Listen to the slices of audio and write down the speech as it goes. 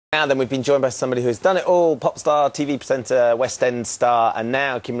Now then, we've been joined by somebody who's done it all, pop star, TV presenter, West End star, and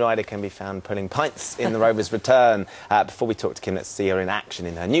now Kym Ryder can be found pulling pints in The Rover's Return. Before we talk to Kym, let's see her in action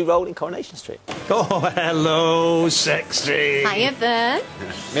in her new role in Coronation Street. Oh, hello, sexy. Hiya, Vern.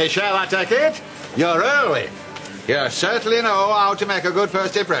 Michelle, I take it? You're early. You certainly know how to make a good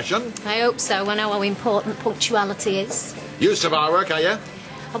first impression. I hope so. I know how important punctuality is. Used to bar work, are you?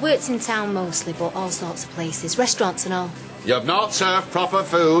 I've worked in town mostly, but all sorts of places, restaurants and all. You've not served proper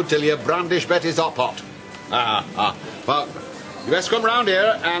food till you brandish Betty's hot pot. Well, you best come round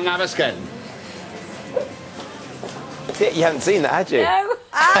here and have a skin. You haven't seen that, had you? No.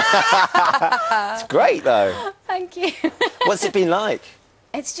 It's great, though. Thank you. What's it been like?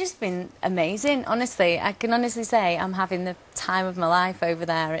 It's just been amazing, honestly. I can honestly say I'm having the time of my life over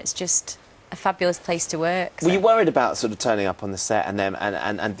there. It's just a fabulous place to work. So. Were you worried about sort of turning up on the set and them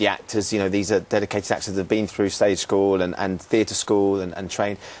and the actors, you know, these are dedicated actors that have been through stage school and theatre school and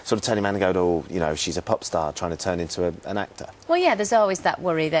trained, sort of turning around and going, oh, you know, she's a pop star trying to turn into an actor? Well, yeah, there's always that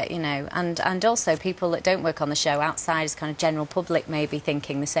worry that, you know, and also people that don't work on the show, outsiders, kind of general public, may be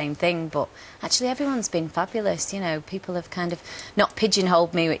thinking the same thing, but actually everyone's been fabulous, you know. People have kind of not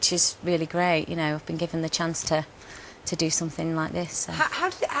pigeonholed me, which is really great, you know. I've been given the chance to do something like this. So.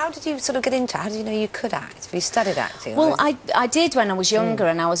 How did you sort of get into it? How did you know you could act? Have you studied acting? Well, I did when I was younger,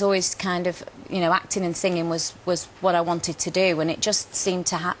 and I was always kind of, you know, acting and singing was what I wanted to do, and it just seemed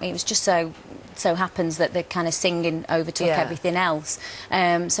to happen. It was just so happens that the kind of singing overtook everything else.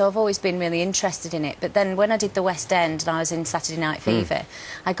 So I've always been really interested in it. But then when I did the West End and I was in Saturday Night Fever,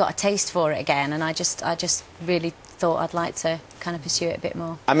 I got a taste for it again, and I just really thought I'd like to kind of pursue it a bit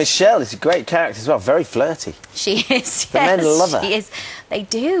more. And Michelle is a great character as well, very flirty. She is, yes. The men love her. She is. They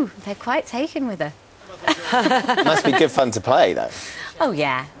do. They're quite taken with her. Must be good fun to play, though. Oh,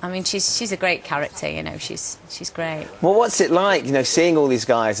 yeah. I mean, she's a great character, you know. She's great. Well, what's it like, you know, seeing all these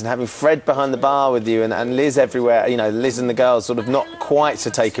guys and having Fred behind the bar with you and Liz everywhere, you know, Liz and the girls sort of not quite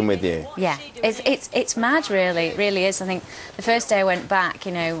so taken with you? Yeah, it's mad, really. It really is. I think the first day I went back,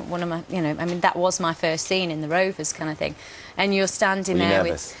 you know, one of my, you know, I mean, that was my first scene in the Rovers kind of thing. And you're standing there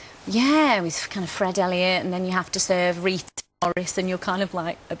nervous? with kind of Fred Elliott, and then you have to serve Rita Morris, and you're kind of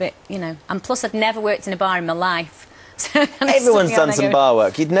like a bit, you know. And plus, I've never worked in a bar in my life. So everyone's done some bar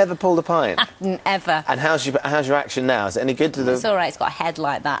work. You'd never pulled a pint? Ever. And how's your action now? Is it any good to the... It's all right, it's got a head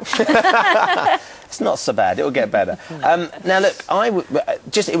like that. It's not so bad, it'll get better. Now, look,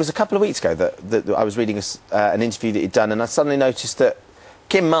 it was a couple of weeks ago that I was reading an interview that you'd done, and I suddenly noticed that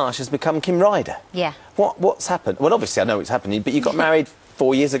Kym-Marsh has become Kym Ryder. Yeah. What's happened? Well, obviously, I know it's happening, but you got married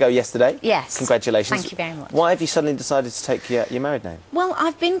 4 years ago yesterday. Yes. Congratulations. Thank you very much. Why have you suddenly decided to take your married name? Well,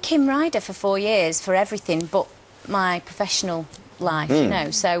 I've been Kym Ryder for 4 years, for everything but my professional life, you know.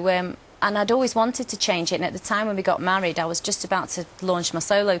 So, and I'd always wanted to change it, and at the time when we got married, I was just about to launch my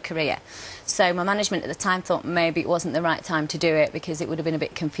solo career. So my management at the time thought maybe it wasn't the right time to do it because it would have been a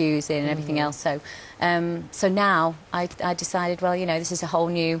bit confusing and everything else. So, so now I decided, well, you know, this is a whole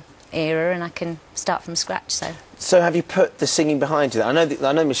new era and I can start from scratch. So have you put the singing behind you? I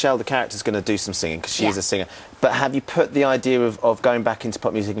know Michelle, the character's going to do some singing because she is a singer. But have you put the idea of going back into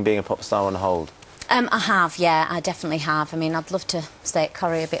pop music and being a pop star on hold? I have, yeah, I definitely have. I mean, I'd love to stay at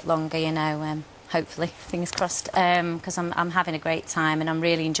Corrie a bit longer, you know, hopefully, fingers crossed, because I'm having a great time and I'm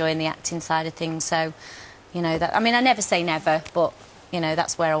really enjoying the acting side of things. So, you know, I mean, I never say never, but, you know,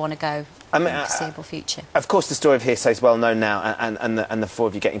 that's where I want to go in the foreseeable future. Of course, the story of Hearsay is well known now, and the four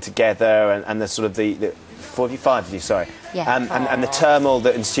of you getting together, and the sort of the four of you, five of you, sorry. Yeah. And the turmoil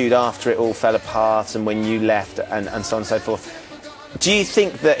that ensued after it all fell apart, and when you left, and so on and so forth. Do you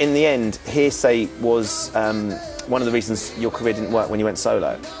think that in the end, Hearsay was one of the reasons your career didn't work when you went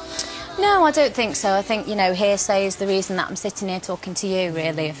solo? No, I don't think so. I think, you know, Hearsay is the reason that I'm sitting here talking to you,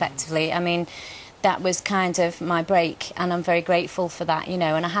 really, effectively. I mean, that was kind of my break, and I'm very grateful for that, you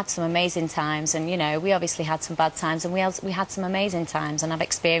know, and I had some amazing times, and, you know, we obviously had some bad times, and we had some amazing times, and I've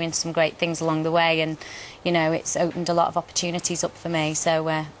experienced some great things along the way, and, you know, it's opened a lot of opportunities up for me,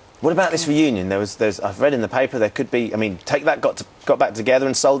 so... What about this reunion? I've read in the paper there could be... I mean, Take That got back together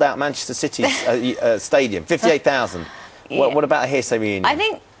and sold out Manchester City's stadium, 58,000. Yeah. What about a Hearsay reunion? I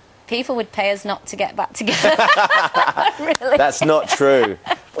think people would pay us not to get back together. Really. That's not true.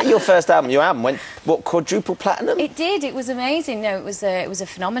 Well, your album went, what, quadruple platinum? It did. It was amazing. No, it was a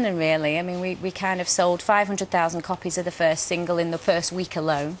phenomenon, really. I mean, we kind of sold 500,000 copies of the first single in the first week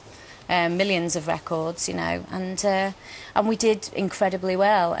alone. millions of records, you know, and we did incredibly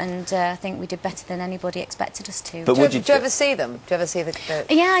well, and I think we did better than anybody expected us to. But Do you ever see them? Do you ever see the...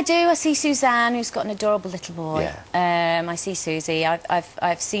 Yeah, I do. I see Suzanne, who's got an adorable little boy. Yeah. I see Susie.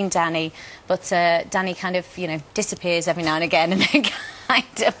 I've seen Danny, but Danny kind of, you know, disappears every now and again, and then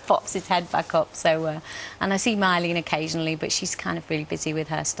kind of pops his head back up. So, and I see Mylene occasionally, but she's kind of really busy with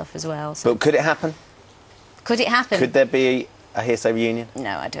her stuff as well. So. But could it happen? Could it happen? Could there be a Hearsay reunion?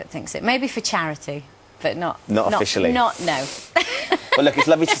 No, I don't think so. Maybe for charity, but not officially. No. Well, look, it's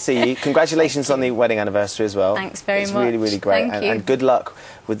lovely to see you. Congratulations on the wedding anniversary as well. Thanks very much. much. It's really, really great. Thank you. And good luck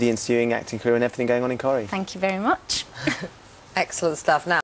with the ensuing acting career and everything going on in Corrie. Thank you very much. Excellent stuff. Now.